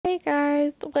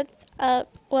guys, what's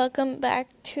up? Welcome back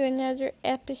to another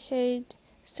episode.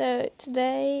 So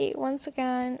today, once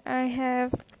again, I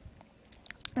have,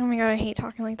 oh my god, I hate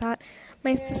talking like that,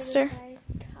 my sister.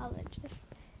 Psychologist.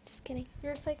 Just kidding.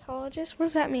 You're a psychologist? What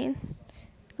does that mean?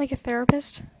 Like a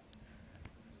therapist?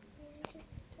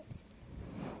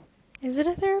 Is it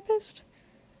a therapist?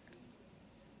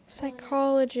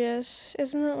 Psychologist.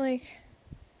 Isn't it like,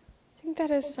 I think that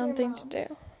is It's something your to mom.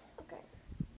 do. Okay.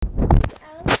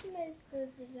 What else am I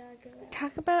supposed to talk about?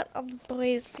 Talk about all the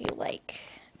boys you like,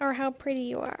 or how pretty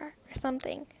you are, or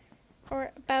something.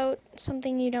 Or about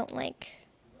something you don't like.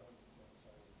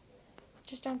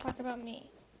 Just don't talk about me.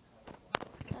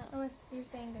 Unless you're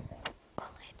saying good things. Oh,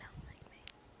 I don't like me.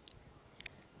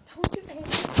 Don't do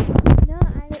anything. No,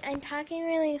 I'm talking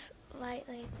really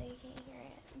lightly so you can't hear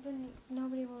it. Then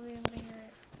nobody will be able to hear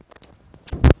it.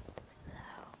 So,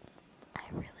 I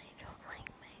really don't like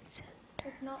my sister.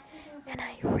 It's not And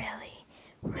I really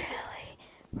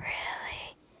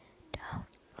don't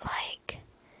like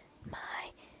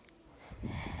my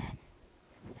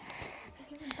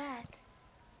give it back.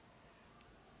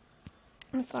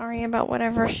 I'm sorry about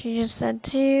whatever she just said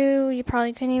too. You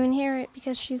probably couldn't even hear it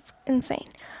because she's insane.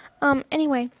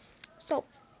 Anyway, so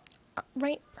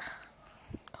right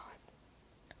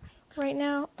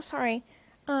now, sorry.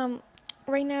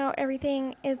 Right now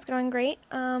everything is going great.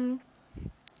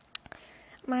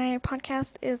 My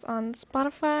podcast is on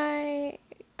Spotify,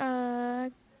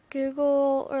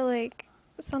 Google, or like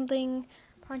something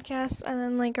podcasts, and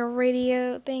then like a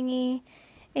radio thingy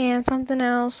and something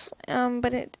else.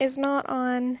 But it is not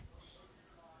on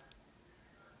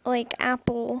like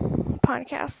Apple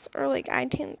Podcasts or like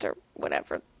iTunes or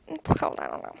whatever it's called. I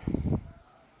don't know.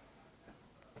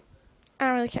 I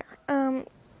don't really care.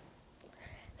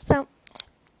 So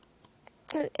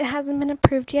it hasn't been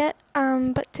approved yet.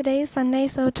 But today is Sunday,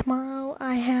 so tomorrow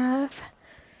I have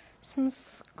some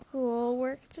school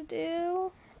work to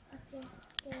do. What's your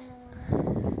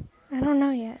school? I don't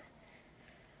know yet.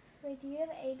 Wait, do you have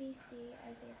ABC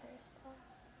as your first block?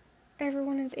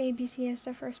 Everyone has ABC as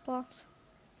their first blocks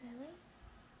Really?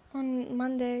 on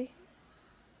Monday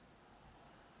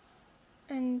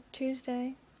and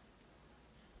Tuesday.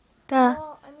 Duh.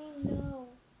 Well, I mean, no.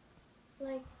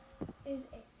 Like, is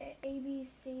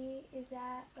ABC, is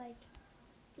that, like,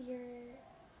 your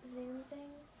Zoom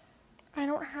things? I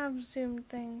don't have Zoom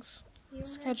things You don't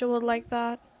have scheduled like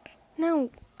that. No,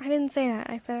 I didn't say that.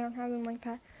 I said I don't have them like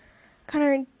that.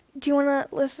 Connor, do you wanna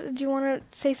listen? Do you wanna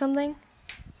say something?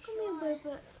 Come here,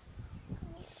 Bubba. Let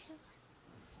me show.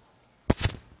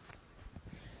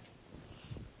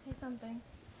 Say something.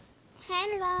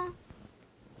 Hello.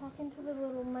 Talk into the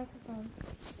little microphone.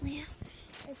 Yeah.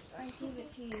 I gave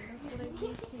it to you. That's what I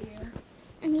gave to you.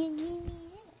 And you gave me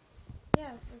it.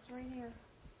 Yes, it's right here.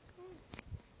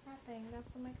 That thing. That's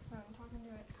the microphone. I'm talking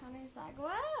to it. Connor's like,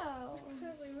 whoa.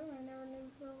 Because I never knew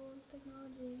this little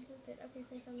technology existed. Okay,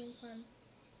 say something fun.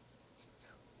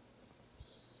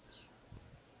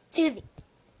 Susie.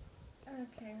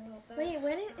 Okay, well, that's...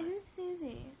 Wait, who's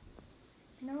Susie?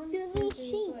 No one's Susie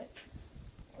Susie, Sheep. but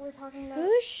we're talking about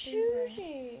Who's Susan.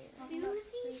 Susie? Talking about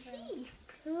Susan.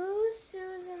 Who's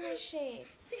Susan the Sheep?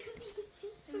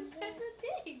 Susan,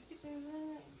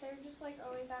 they're just like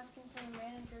always asking for the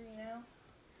manager, you know?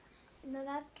 No,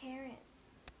 that's Karen.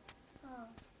 Oh.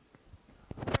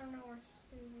 I don't know where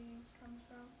Susie comes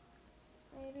from.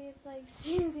 Maybe it's like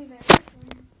Susie the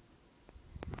person.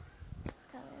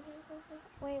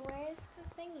 Wait, where's the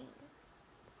thingy?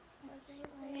 What's it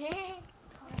like? Wait,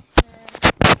 I just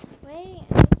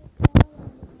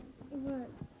What?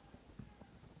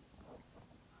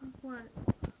 What?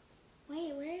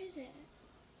 Wait, where is it?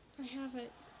 I have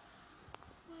it.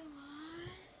 Wait, what?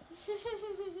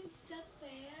 It's up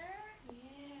there?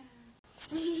 Yeah.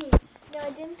 No, I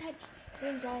didn't touch the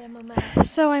inside of my mouth.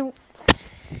 So I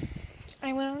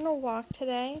went on a walk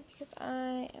today because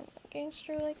I am a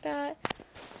gangster like that.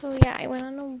 So yeah, I went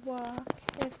on a walk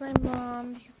with my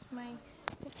mom because my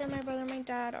sister, my brother, my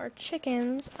dad are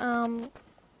chickens. I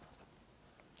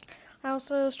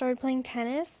also started playing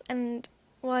tennis, and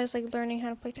well, I was like learning how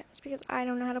to play tennis because I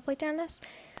don't know how to play tennis.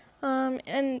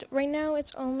 And right now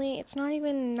it's not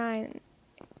even 9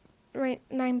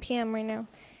 p.m. right now.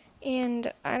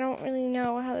 And I don't really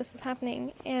know how this is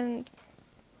happening, and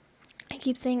I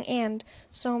keep saying and,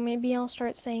 so maybe I'll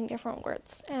start saying different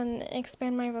words and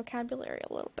expand my vocabulary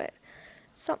a little bit.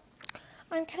 So,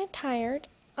 I'm kind of tired,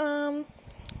 because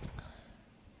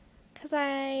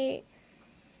I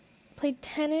played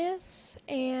tennis,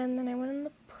 and then I went in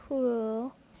the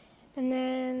pool, and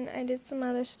then I did some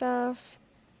other stuff,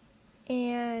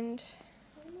 and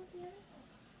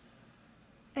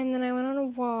then I went on a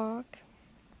walk,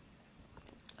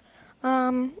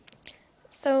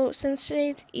 So since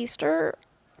today's Easter,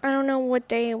 I don't know what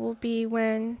day it will be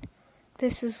when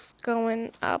this is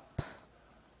going up.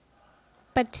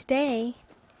 But today,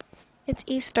 it's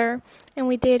Easter, and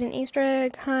we did an Easter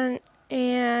egg hunt,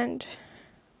 and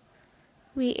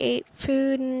we ate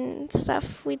food and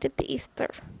stuff. We did the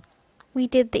Easter,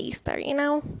 you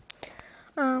know?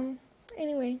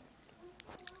 Anyway,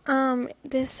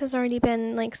 this has already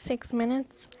been like 6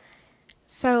 minutes,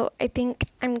 so I think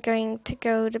I'm going to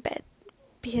go to bed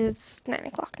because it's 9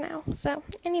 o'clock now. So,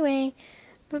 anyway,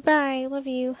 bye-bye, love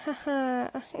you, haha.